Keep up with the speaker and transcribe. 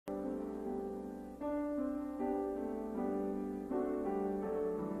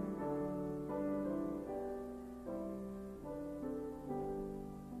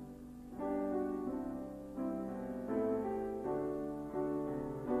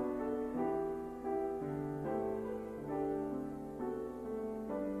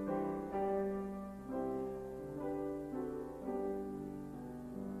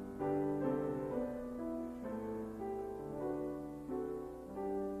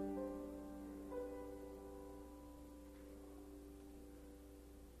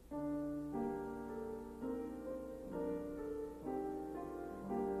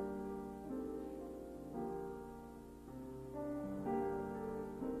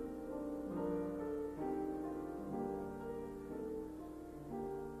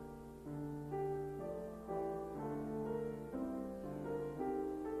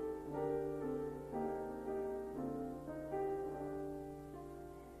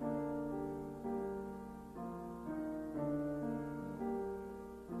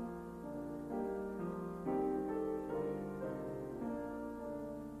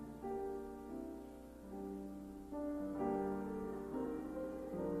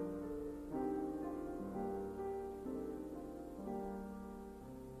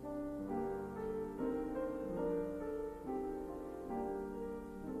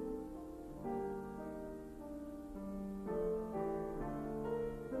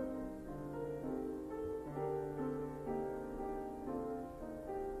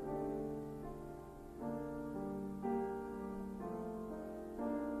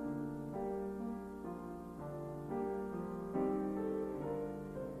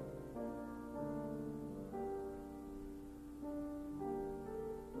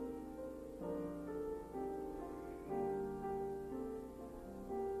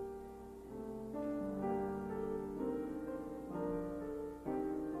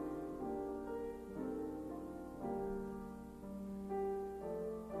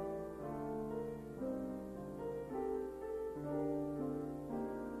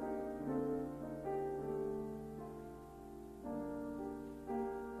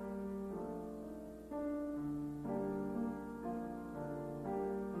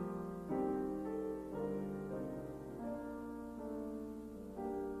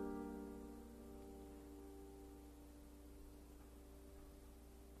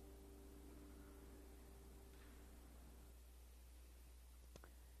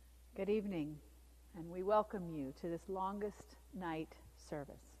Good evening, and we welcome you to this longest night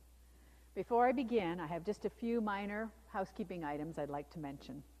service. Before I begin, I have just a few minor housekeeping items I'd like to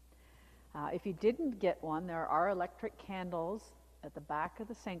mention. If you didn't get one, there are electric candles at the back of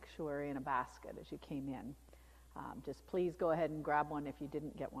the sanctuary in a basket as you came in. Just please go ahead and grab one if you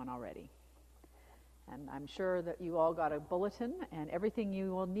didn't get one already. And I'm sure that you all got a bulletin, and everything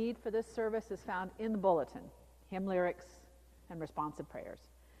you will need for this service is found in the bulletin: hymn lyrics and responsive prayers.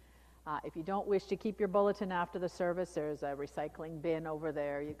 If you don't wish to keep your bulletin after the service, there's a recycling bin over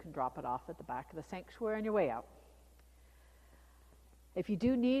there. You can drop it off at the back of the sanctuary on your way out. If you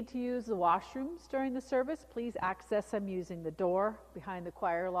do need to use the washrooms during the service, please access them using the door behind the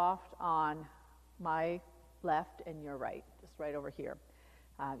choir loft on my left and your right, just right over here.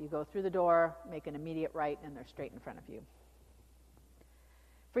 You go through the door, make an immediate right, and they're straight in front of you.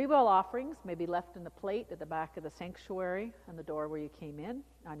 Free will offerings may be left in the plate at the back of the sanctuary and the door where you came in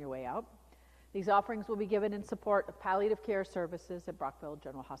on your way out. These offerings will be given in support of palliative care services at Brockville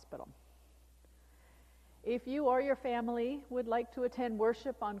General Hospital. If you or your family would like to attend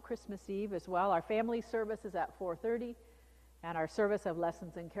worship on Christmas Eve as well, our family service is at 4:30, and our service of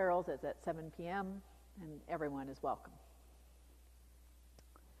lessons and carols is at 7 p.m., and everyone is welcome.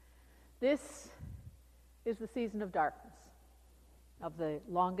 This is the season of darkness, of the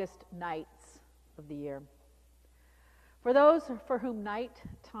longest nights of the year. For those for whom night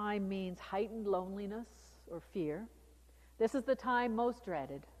time means heightened loneliness or fear, this is the time most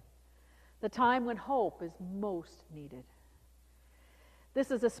dreaded, the time when hope is most needed.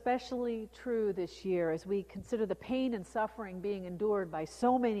 This is especially true this year as we consider the pain and suffering being endured by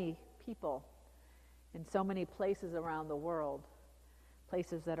so many people in so many places around the world,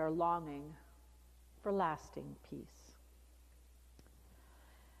 places that are longing for lasting peace.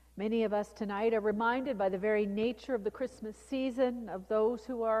 Many of us tonight are reminded by the very nature of the Christmas season of those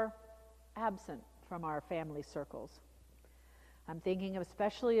who are absent from our family circles. I'm thinking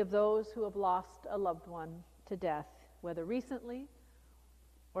especially of those who have lost a loved one to death, whether recently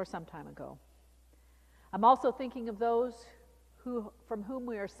or some time ago. I'm also thinking of those from whom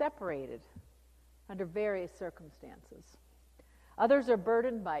we are separated under various circumstances. Others are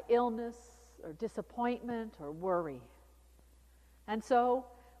burdened by illness or disappointment or worry. And so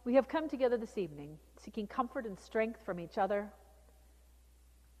we have come together this evening seeking comfort and strength from each other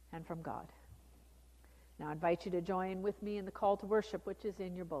and from God. Now I invite you to join with me in the call to worship, which is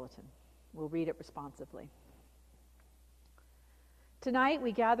in your bulletin. We'll read it responsively. Tonight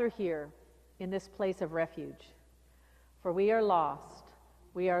we gather here in this place of refuge, for we are lost,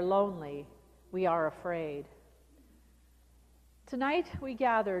 we are lonely, we are afraid. Tonight we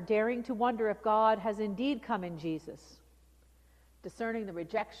gather daring to wonder if God has indeed come in Jesus, discerning the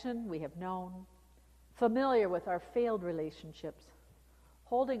rejection we have known, familiar with our failed relationships,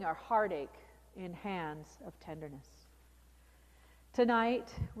 holding our heartache in hands of tenderness.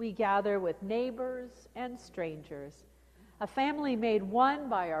 Tonight we gather with neighbors and strangers, a family made one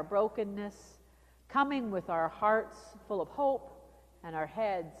by our brokenness, coming with our hearts full of hope and our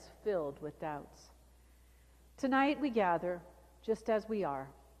heads filled with doubts. Tonight we gather just as we are,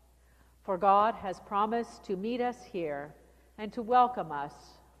 for God has promised to meet us here and to welcome us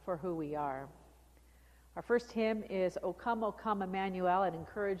for who we are. Our first hymn is O Come, Emmanuel. I'd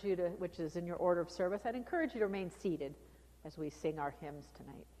encourage you to, which is in your order of service, I'd encourage you to remain seated as we sing our hymns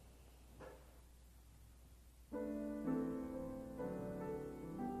tonight.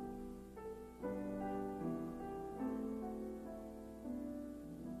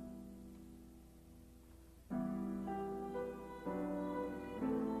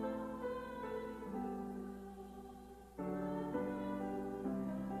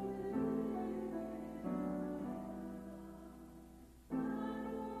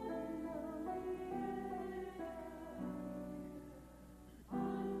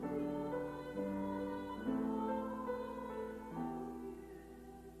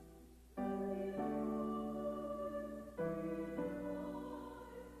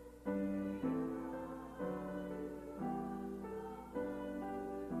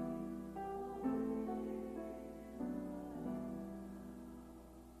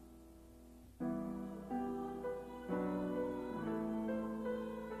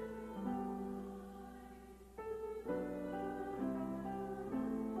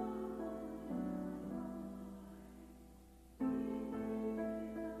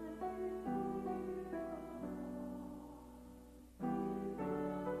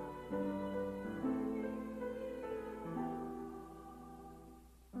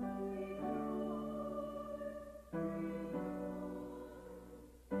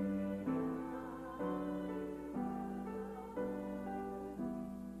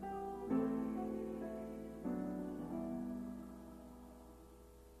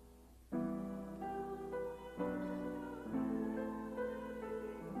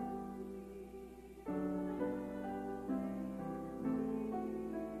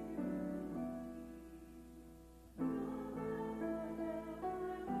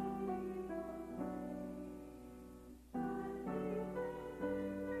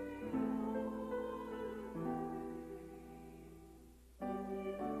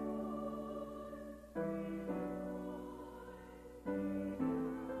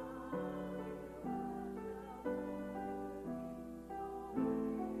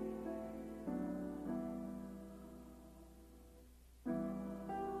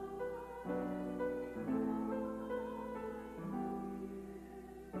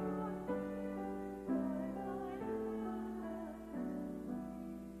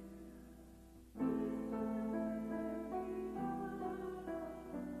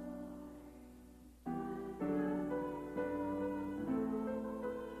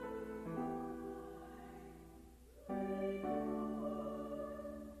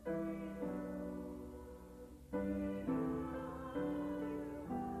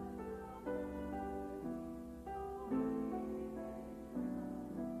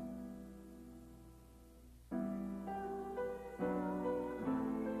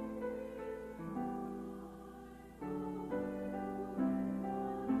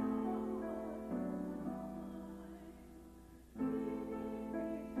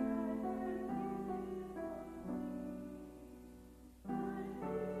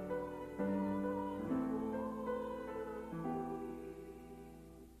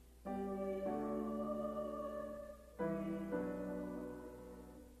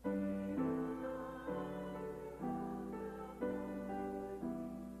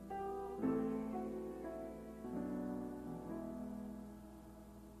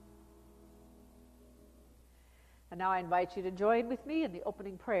 now I invite you to join with me in the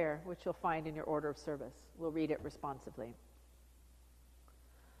opening prayer, which you'll find in your order of service. We'll read it responsively.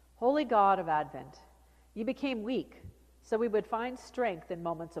 Holy God of Advent, you became weak so we would find strength in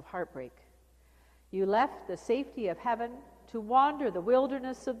moments of heartbreak. You left the safety of heaven to wander the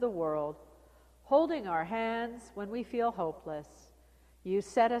wilderness of the world, holding our hands when we feel hopeless. You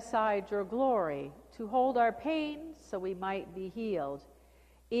set aside your glory to hold our pain so we might be healed,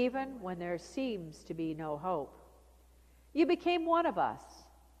 even when there seems to be no hope. You became one of us,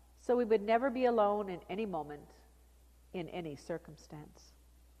 so we would never be alone in any moment, in any circumstance.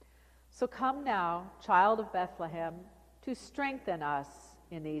 So come now, child of Bethlehem, to strengthen us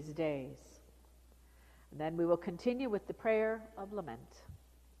in these days. And then we will continue with the prayer of lament.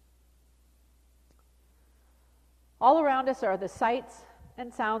 All around us are the sights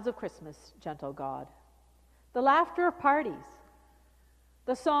and sounds of Christmas, gentle God. The laughter of parties,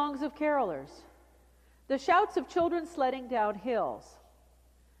 the songs of carolers, the shouts of children sledding down hills,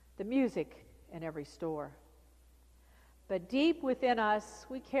 the music in every store. But deep within us,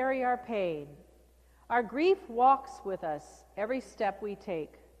 we carry our pain. Our grief walks with us every step we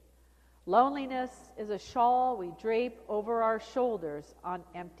take. Loneliness is a shawl we drape over our shoulders on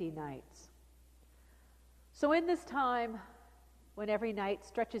empty nights. So in this time, when every night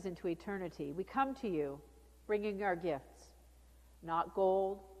stretches into eternity, we come to you, bringing our gifts, not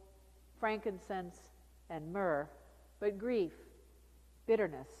gold, frankincense, and myrrh, but grief,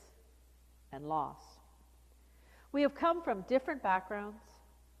 bitterness, and loss. We have come from different backgrounds,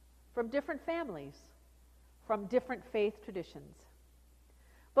 from different families, from different faith traditions.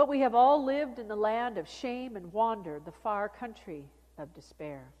 But we have all lived in the land of shame and wandered the far country of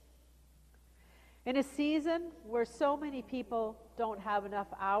despair. In a season where so many people don't have enough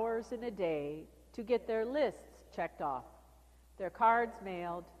hours in a day to get their lists checked off, their cards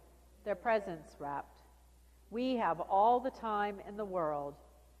mailed, their presents wrapped, we have all the time in the world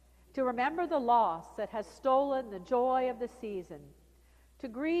to remember the loss that has stolen the joy of the season, to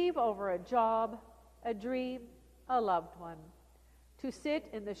grieve over a job, a dream, a loved one, to sit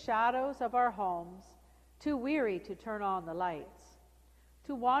in the shadows of our homes, too weary to turn on the lights,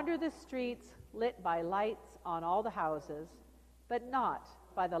 to wander the streets lit by lights on all the houses, but not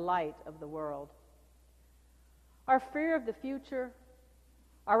by the light of the world. Our fear of the future,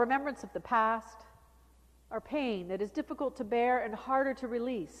 our remembrance of the past, our pain that is difficult to bear and harder to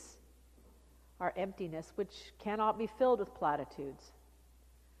release, our emptiness which cannot be filled with platitudes,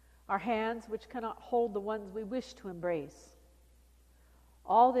 our hands which cannot hold the ones we wish to embrace.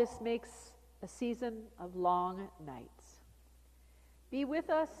 All this makes a season of long nights. Be with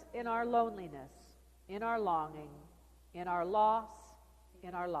us in our loneliness, in our longing, in our loss,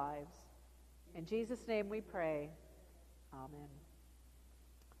 in our lives. In Jesus' name we pray. Amen.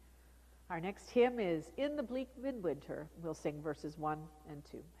 Our next hymn is In the Bleak Midwinter. We'll sing verses 1 and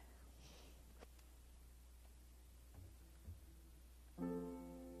 2.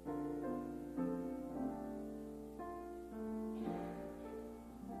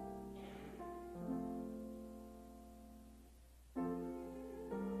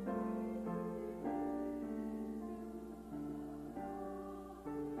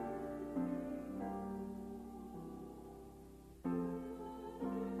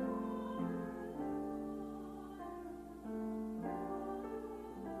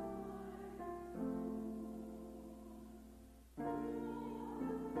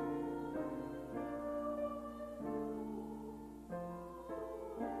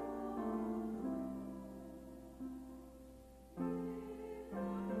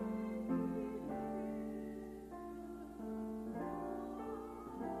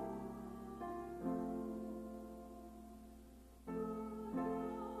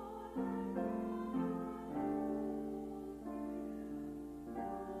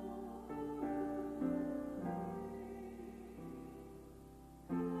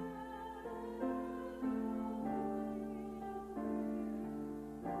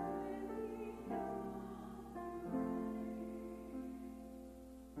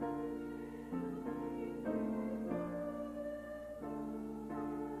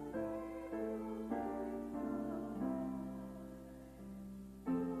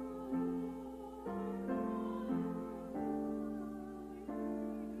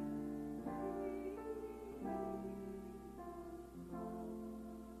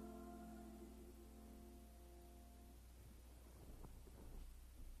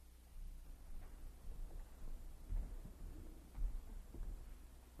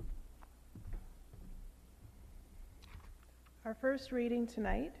 Our first reading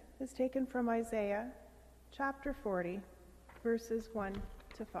tonight is taken from Isaiah chapter 40, verses 1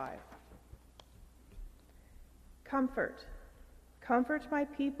 to 5. Comfort, comfort my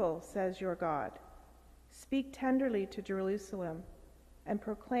people, says your God. Speak tenderly to Jerusalem and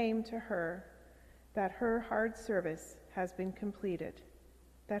proclaim to her that her hard service has been completed,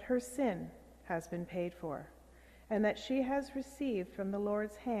 that her sin has been paid for, and that she has received from the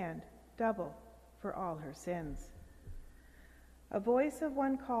Lord's hand double for all her sins. A voice of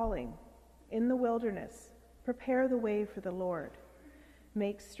one calling, in the wilderness, prepare the way for the Lord.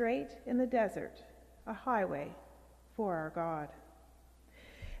 Make straight in the desert a highway for our God.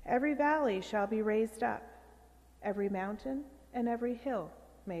 Every valley shall be raised up, every mountain and every hill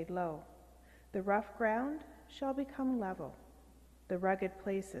made low. The rough ground shall become level, the rugged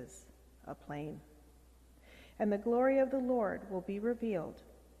places a plain. And the glory of the Lord will be revealed,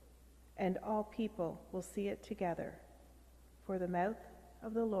 and all people will see it together, for the mouth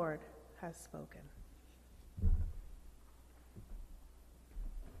of the Lord has spoken.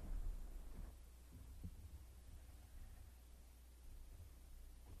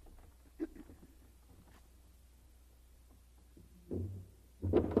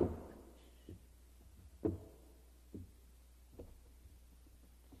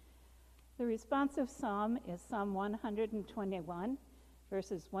 The responsive psalm is Psalm 121,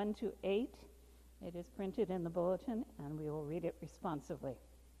 verses 1 to 8. It is printed in the bulletin, and we will read it responsively.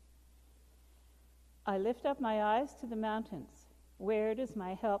 I lift up my eyes to the mountains. Where does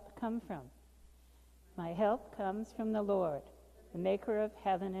my help come from? My help comes from the Lord, the maker of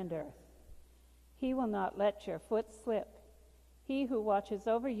heaven and earth. He will not let your foot slip. He who watches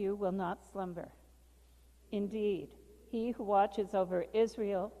over you will not slumber. Indeed, he who watches over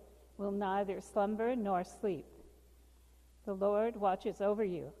Israel will neither slumber nor sleep. The Lord watches over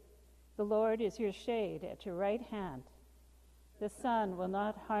you. The Lord is your shade at your right hand. The sun will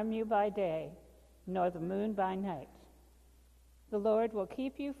not harm you by day, nor the moon by night. The Lord will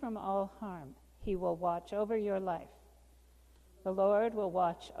keep you from all harm. He will watch over your life. The Lord will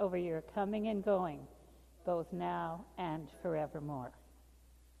watch over your coming and going, both now and forevermore.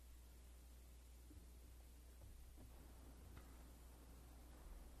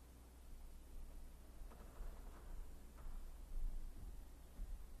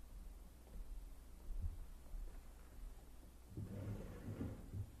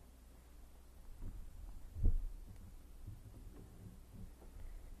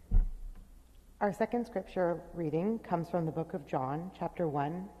 Our second scripture reading comes from the book of John, chapter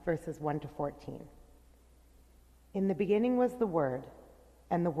 1, verses 1 to 14. In the beginning was the Word,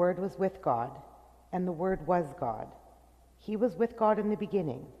 and the Word was with God, and the Word was God. He was with God in the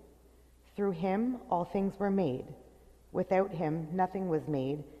beginning. Through him all things were made. Without him nothing was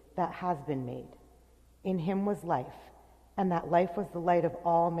made that has been made. In him was life, and that life was the light of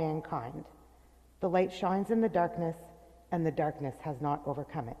all mankind. The light shines in the darkness, and the darkness has not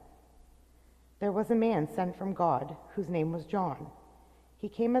overcome it. There was a man sent from God, whose name was John. He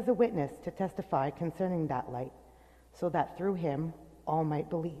came as a witness to testify concerning that light, so that through him all might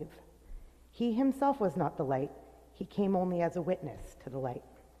believe. He himself was not the light. He came only as a witness to the light.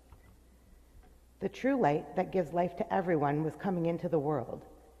 The true light that gives life to everyone was coming into the world.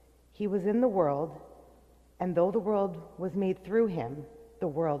 He was in the world, and though the world was made through him, the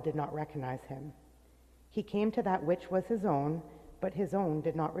world did not recognize him. He came to that which was his own, but his own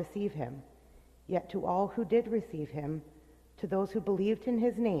did not receive him. Yet to all who did receive him, to those who believed in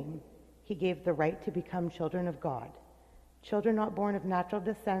his name, he gave the right to become children of God, children not born of natural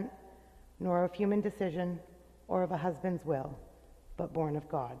descent, nor of human decision, or of a husband's will, but born of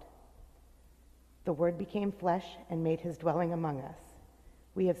God. The Word became flesh and made his dwelling among us.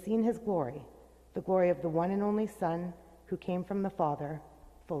 We have seen his glory, the glory of the one and only Son, who came from the Father,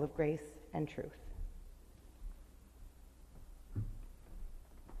 full of grace and truth.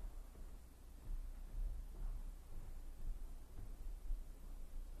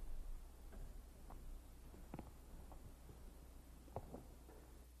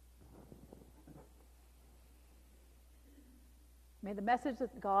 May the message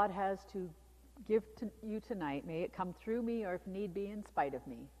that God has to give to you tonight, may it come through me or if need be in spite of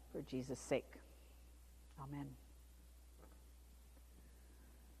me, for Jesus' sake. Amen.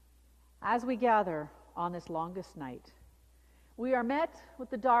 As we gather on this longest night, we are met with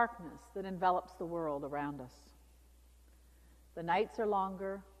the darkness that envelops the world around us. The nights are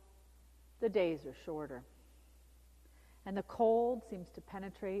longer, the days are shorter, and the cold seems to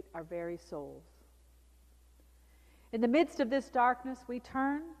penetrate our very souls. In the midst of this darkness, we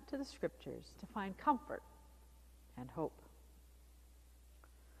turn to the Scriptures to find comfort and hope.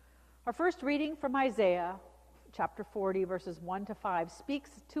 Our first reading from Isaiah, chapter 40, verses 1 to 5,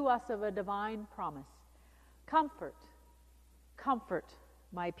 speaks to us of a divine promise. Comfort, comfort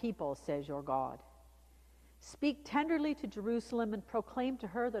my people, says your God. Speak tenderly to Jerusalem and proclaim to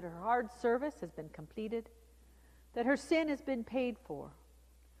her that her hard service has been completed, that her sin has been paid for,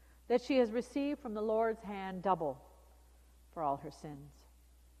 that she has received from the Lord's hand double for all her sins.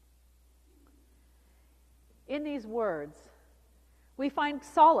 In these words, we find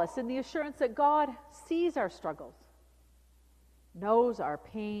solace in the assurance that God sees our struggles, knows our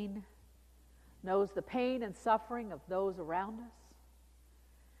pain, knows the pain and suffering of those around us,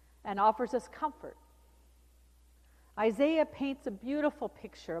 and offers us comfort. Isaiah paints a beautiful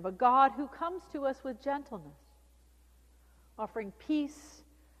picture of a God who comes to us with gentleness, offering peace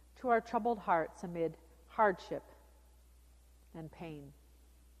to our troubled hearts amid hardship and pain.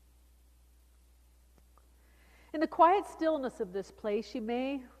 In the quiet stillness of this place, you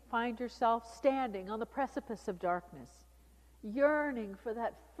may find yourself standing on the precipice of darkness, yearning for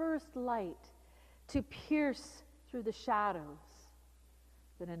that first light to pierce through the shadows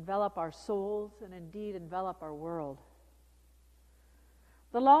that envelop our souls and indeed envelop our world.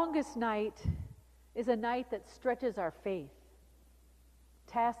 The longest night is a night that stretches our faith,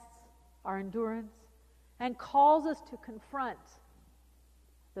 tests our endurance, and calls us to confront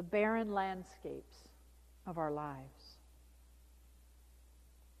the barren landscapes of our lives.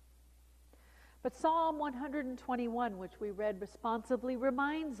 But Psalm 121, which we read responsibly,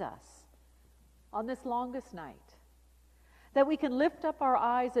 reminds us on this longest night that we can lift up our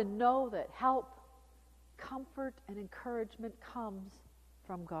eyes and know that help, comfort, and encouragement comes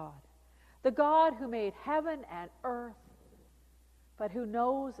from God. The God who made heaven and earth, but who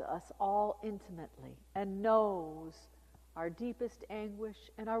knows us all intimately and knows our deepest anguish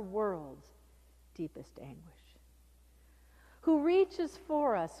and our world's deepest anguish. Who reaches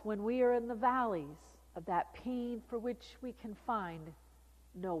for us when we are in the valleys of that pain for which we can find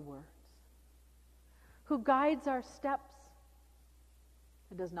no words. Who guides our steps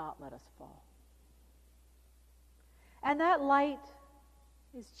and does not let us fall. And that light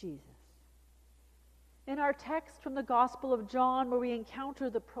is Jesus. In our text from the Gospel of John, where we encounter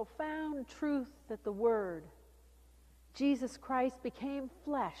the profound truth that the Word, Jesus Christ, became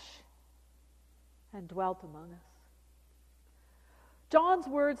flesh and dwelt among us. John's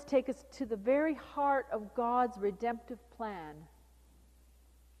words take us to the very heart of God's redemptive plan,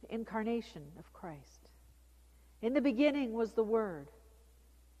 the incarnation of Christ. In the beginning was the Word,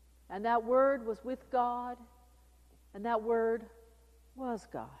 and that Word was with God, and that Word was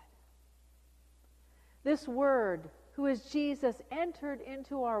God. This Word, who is Jesus, entered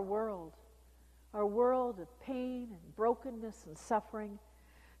into our world of pain and brokenness and suffering,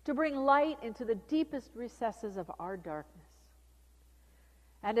 to bring light into the deepest recesses of our darkness.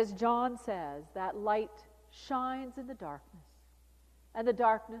 And as John says, that light shines in the darkness, and the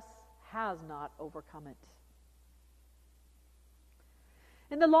darkness has not overcome it.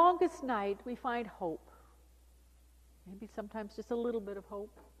 In the longest night, we find hope. Maybe sometimes just a little bit of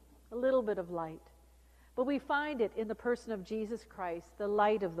hope, a little bit of light. But we find it in the person of Jesus Christ, the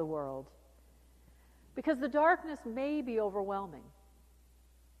light of the world. Because the darkness may be overwhelming,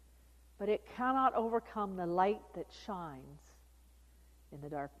 but it cannot overcome the light that shines in the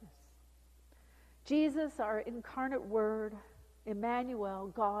darkness. Jesus, our incarnate Word,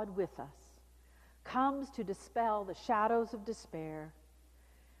 Emmanuel, God with us, comes to dispel the shadows of despair,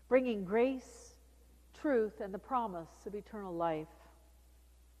 bringing grace, truth, and the promise of eternal life.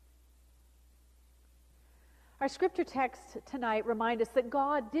 Our scripture texts tonight remind us that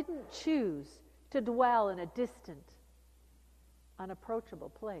God didn't choose to dwell in a distant, unapproachable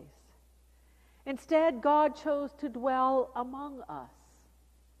place. Instead, God chose to dwell among us,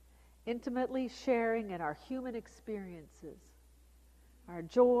 intimately sharing in our human experiences, our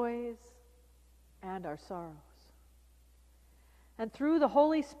joys, and our sorrows. And through the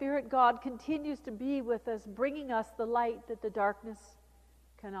Holy Spirit, God continues to be with us, bringing us the light that the darkness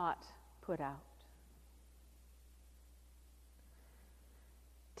cannot put out.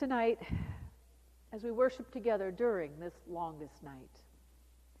 Tonight, as we worship together during this longest night,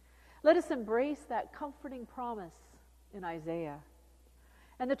 let us embrace that comforting promise in Isaiah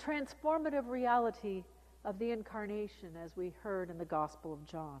and the transformative reality of the incarnation as we heard in the Gospel of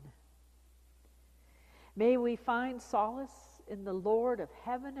John. May we find solace in the Lord of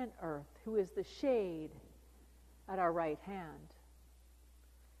heaven and earth, who is the shade at our right hand.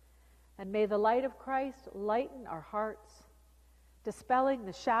 And may the light of Christ lighten our hearts, dispelling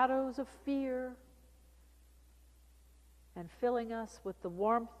the shadows of fear and filling us with the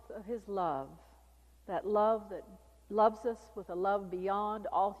warmth of his love that loves us with a love beyond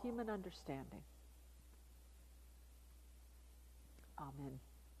all human understanding. Amen.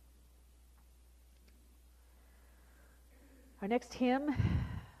 Our next hymn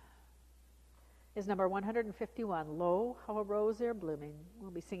is number 151, Lo, How a Rose Ere Blooming. We'll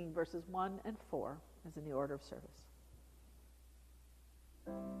be singing verses 1 and 4 as in the order of service.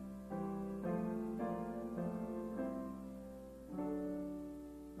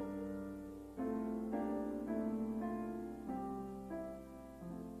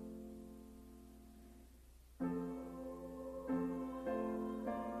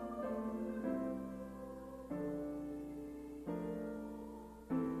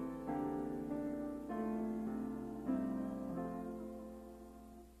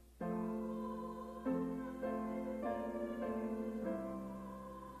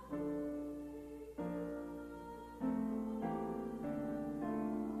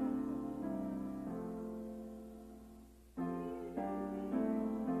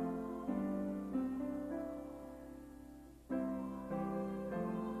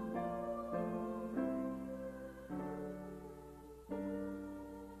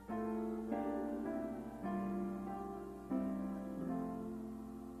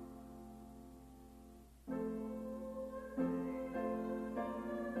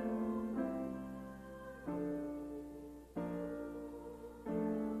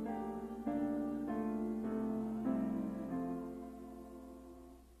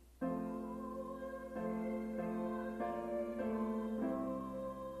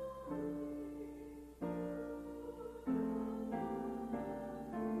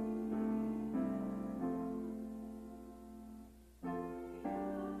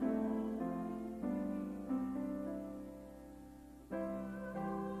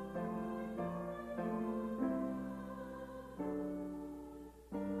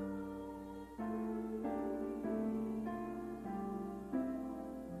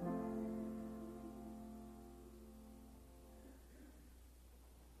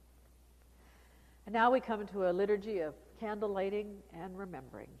 And now we come to a liturgy of candle lighting and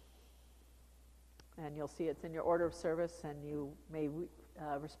remembering. And you'll see it's in your order of service, and you may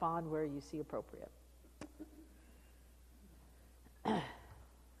respond where you see appropriate.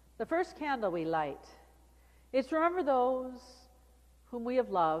 The first candle we light is to remember those whom we have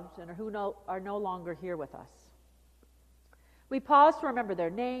loved and who are no longer here with us. We pause to remember their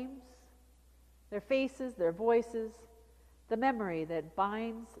names, their faces, their voices, the memory that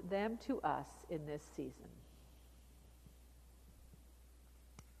binds them to us in this season.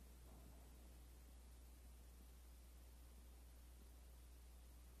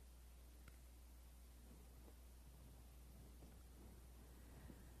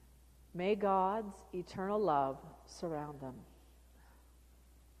 May God's eternal love surround them.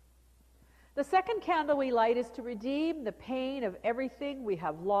 The second candle we light is to redeem the pain of everything we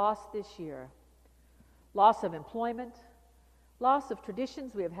have lost this year. Loss of employment, loss of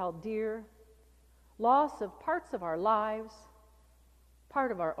traditions we have held dear, loss of parts of our lives,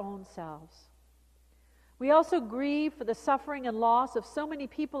 part of our own selves. We also grieve for the suffering and loss of so many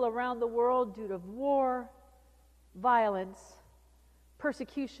people around the world due to war, violence,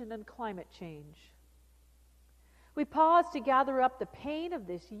 persecution, and climate change. We pause to gather up the pain of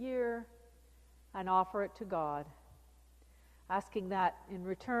this year and offer it to God, asking that in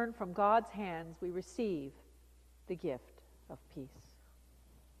return from God's hands we receive the gift of peace.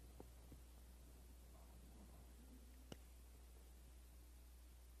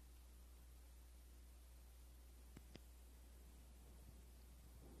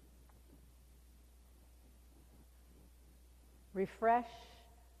 Refresh,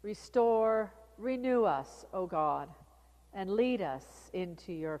 restore, renew us, O God, and lead us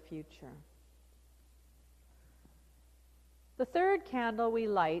into your future. The third candle we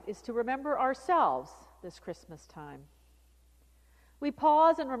light is to remember ourselves this Christmas time. We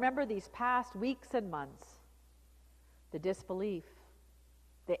pause and remember these past weeks and months, the disbelief,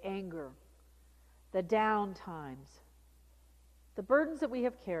 the anger, the down times, the burdens that we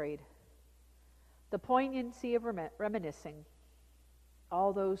have carried, the poignancy of reminiscing,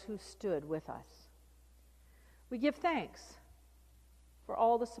 all those who stood with us. We give thanks for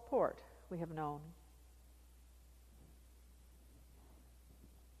all the support we have known.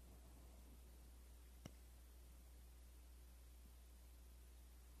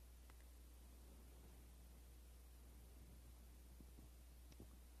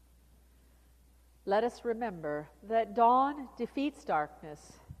 Let us remember that dawn defeats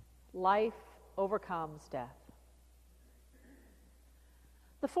darkness, life overcomes death.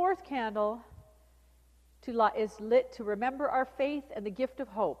 The fourth candle is lit to remember our faith and the gift of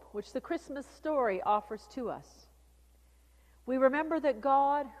hope, which the Christmas story offers to us. We remember that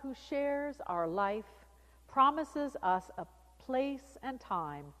God, who shares our life, promises us a place and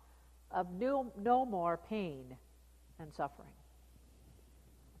time of no more pain and suffering.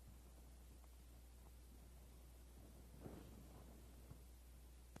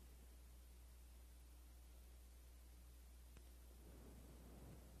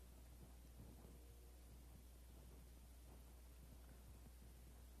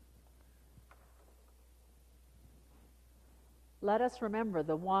 Let us remember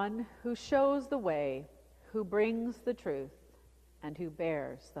the one who shows the way, who brings the truth, and who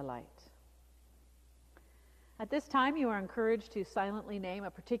bears the light. At this time, you are encouraged to silently name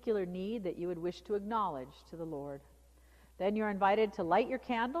a particular need that you would wish to acknowledge to the Lord. Then you're invited to light your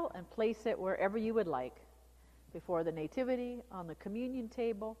candle and place it wherever you would like, before the nativity, on the communion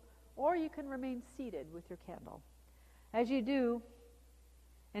table, or you can remain seated with your candle. As you do,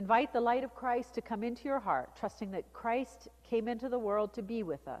 invite the light of Christ to come into your heart, trusting that Christ came into the world to be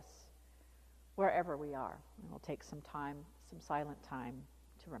with us wherever we are. And we'll take some time, some silent time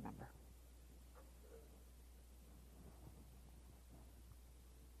to remember.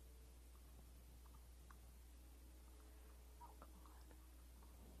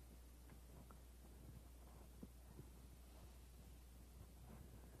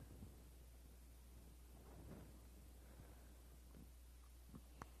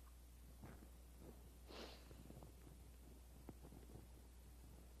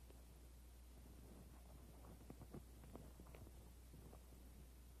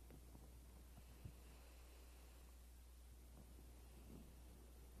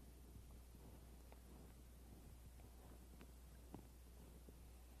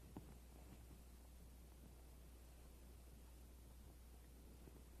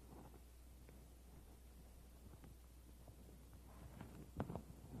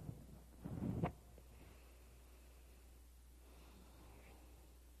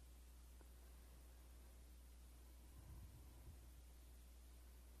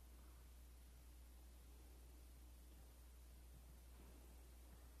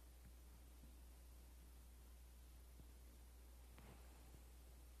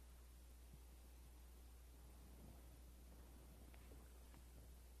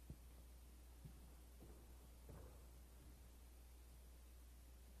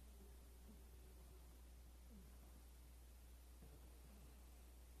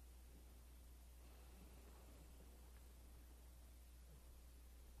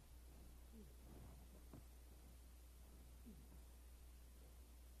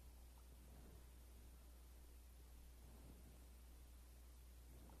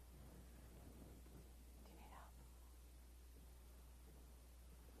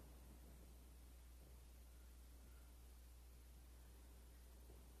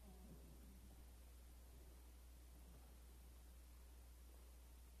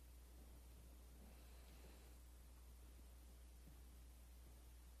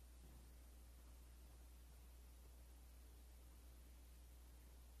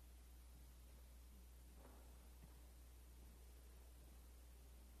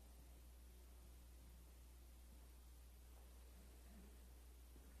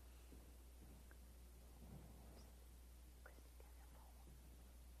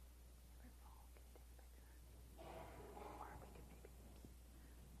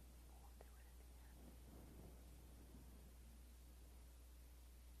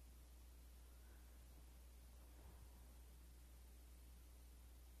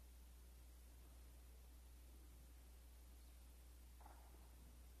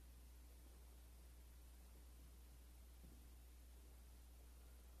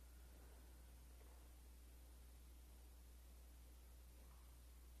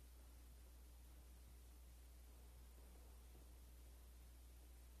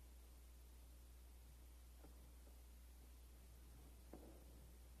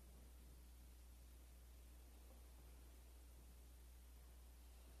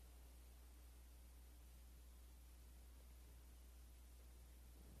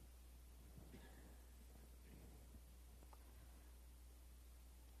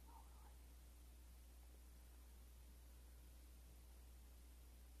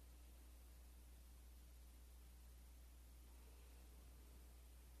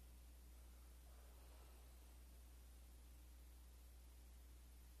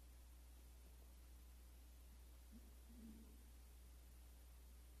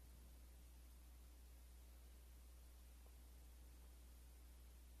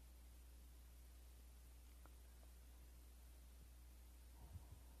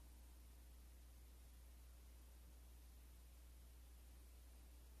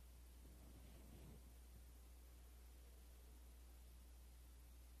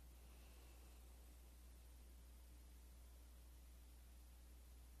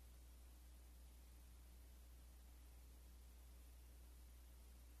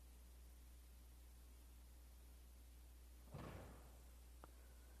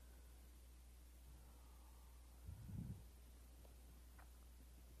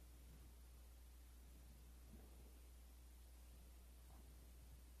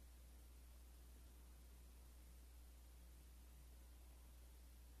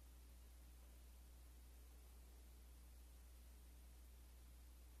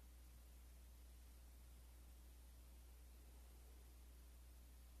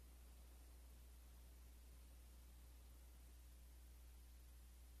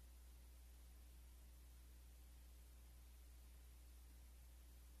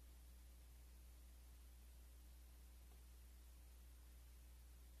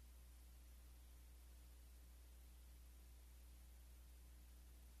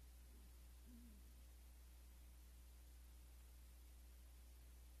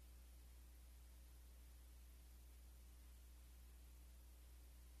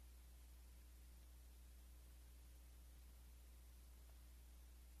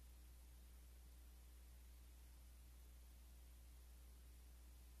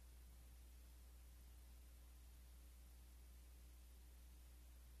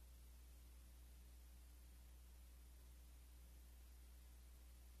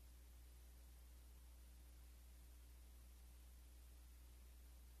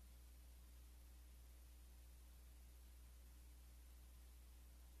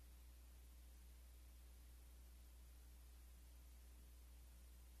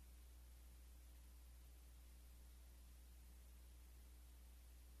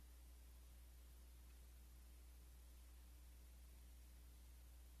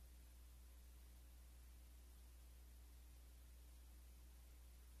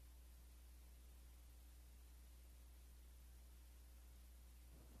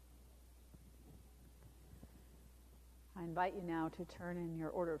 invite you now to turn in your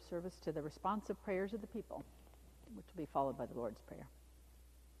order of service to the responsive prayers of the people, which will be followed by the Lord's Prayer.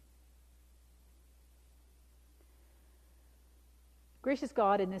 Gracious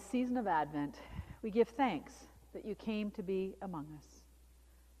God, in this season of Advent, we give thanks that you came to be among us.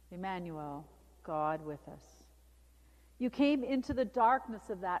 Emmanuel, God with us. You came into the darkness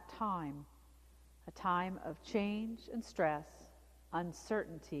of that time, a time of change and stress,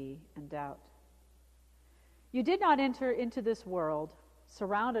 uncertainty and doubt. You did not enter into this world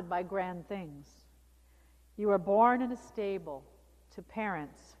surrounded by grand things. You were born in a stable to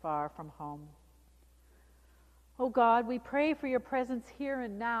parents far from home. Oh God, we pray for your presence here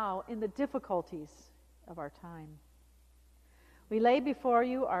and now in the difficulties of our time. We lay before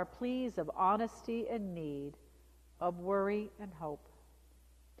you our pleas of honesty and need, of worry and hope.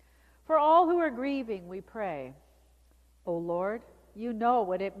 For all who are grieving, we pray, O Lord, you know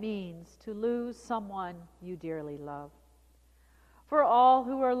what it means to lose someone you dearly love. For all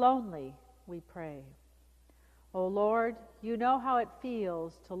who are lonely, we pray, O Lord, you know how it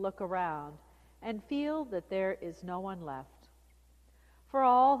feels to look around and feel that there is no one left. For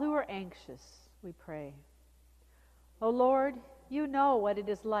all who are anxious, we pray, O Lord, you know what it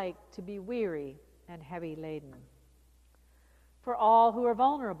is like to be weary and heavy laden. For all who are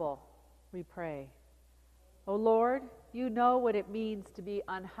vulnerable, we pray, O Lord, you know what it means to be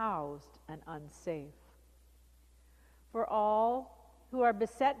unhoused and unsafe. For all who are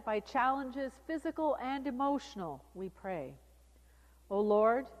beset by challenges, physical and emotional, we pray, O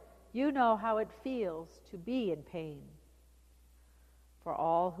Lord, you know how it feels to be in pain. For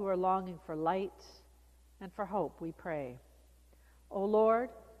all who are longing for light and for hope, we pray, O Lord,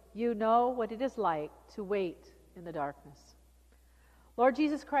 you know what it is like to wait in the darkness. Lord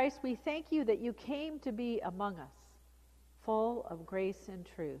Jesus Christ, we thank you that you came to be among us, full of grace and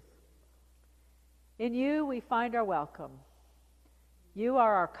truth. In you we find our welcome. You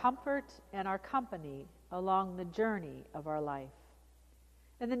are our comfort and our company along the journey of our life.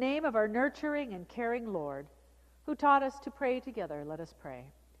 In the name of our nurturing and caring Lord, who taught us to pray together, let us pray.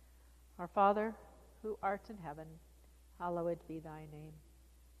 Our Father, who art in heaven, hallowed be thy name.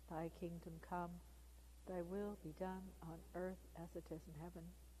 Thy kingdom come, thy will be done on earth as it is in heaven.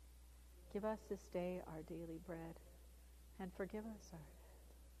 Give us this day our daily bread, and forgive us our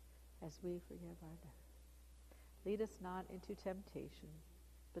debt, as we forgive our debtors. Lead us not into temptation,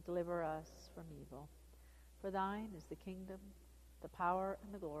 but deliver us from evil. For thine is the kingdom, the power,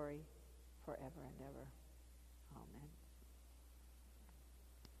 and the glory, forever and ever. Amen.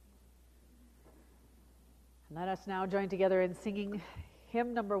 And let us now join together in singing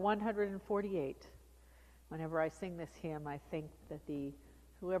hymn number 148. Whenever I sing this hymn, I think that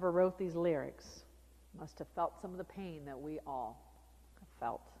whoever wrote these lyrics must have felt some of the pain that we all have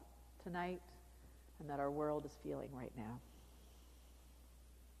felt tonight and that our world is feeling right now.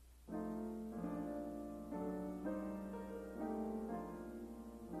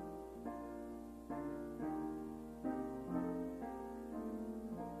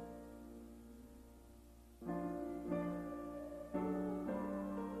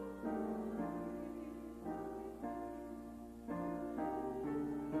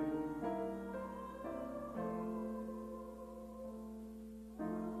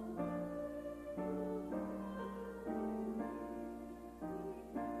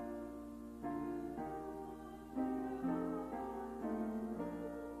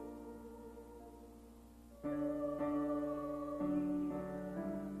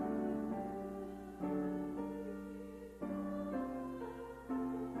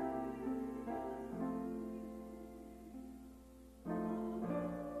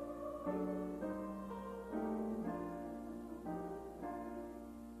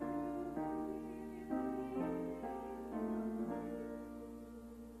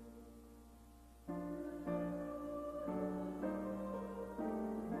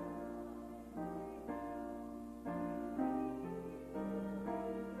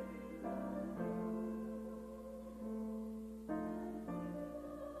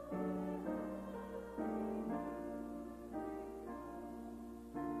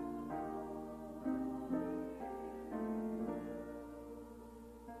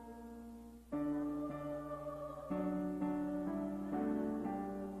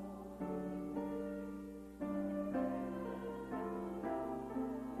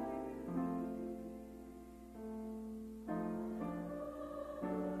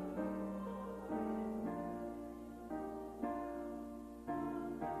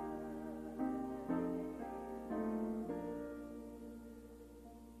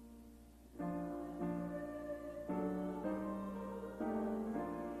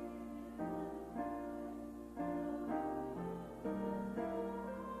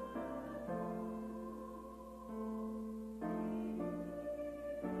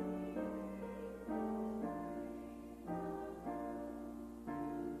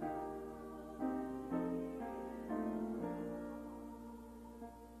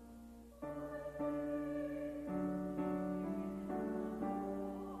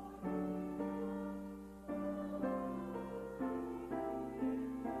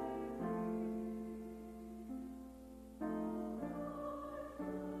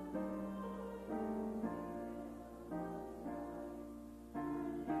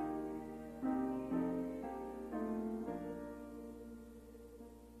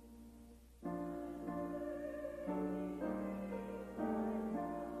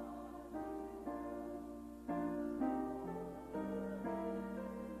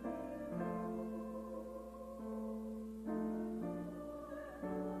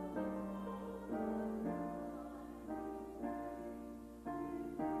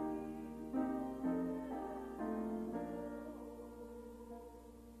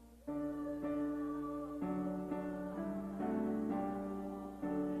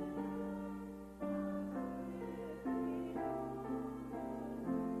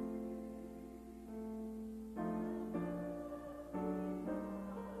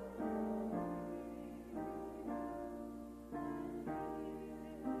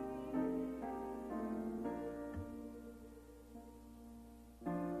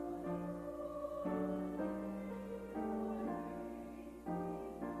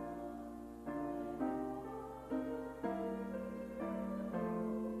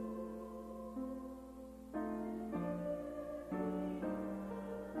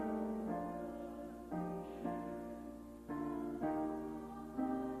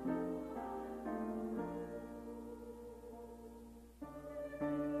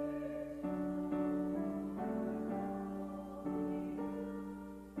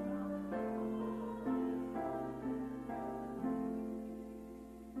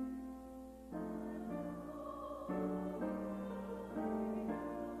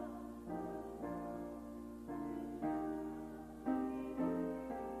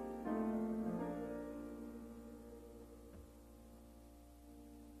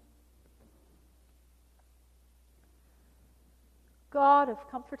 God of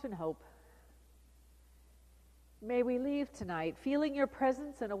comfort and hope, may we leave tonight feeling your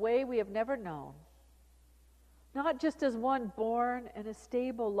presence in a way we have never known, not just as one born in a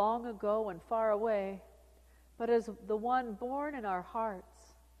stable long ago and far away, but as the one born in our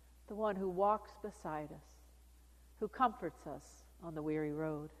hearts, the one who walks beside us, who comforts us on the weary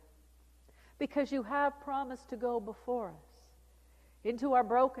road. Because you have promised to go before us into our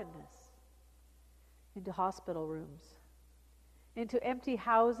brokenness, into hospital rooms, into empty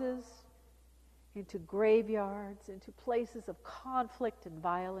houses, into graveyards, into places of conflict and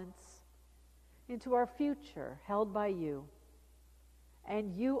violence, into our future held by you.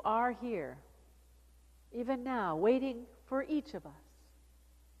 And you are here, even now, waiting for each of us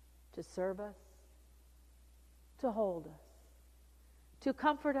to serve us, to hold us, to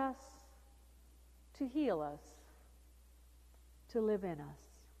comfort us, to heal us, to live in us,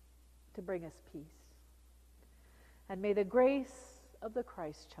 to bring us peace. And may the grace of the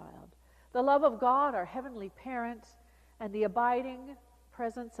Christ child, the love of God, our heavenly parent, and the abiding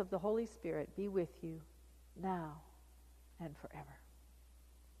presence of the Holy Spirit be with you now and forever.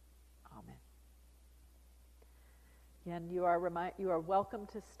 Amen. Again, you are welcome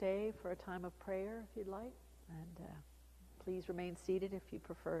to stay for a time of prayer if you'd like, and please remain seated if you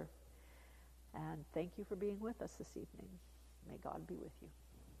prefer. And thank you for being with us this evening. May God be with you.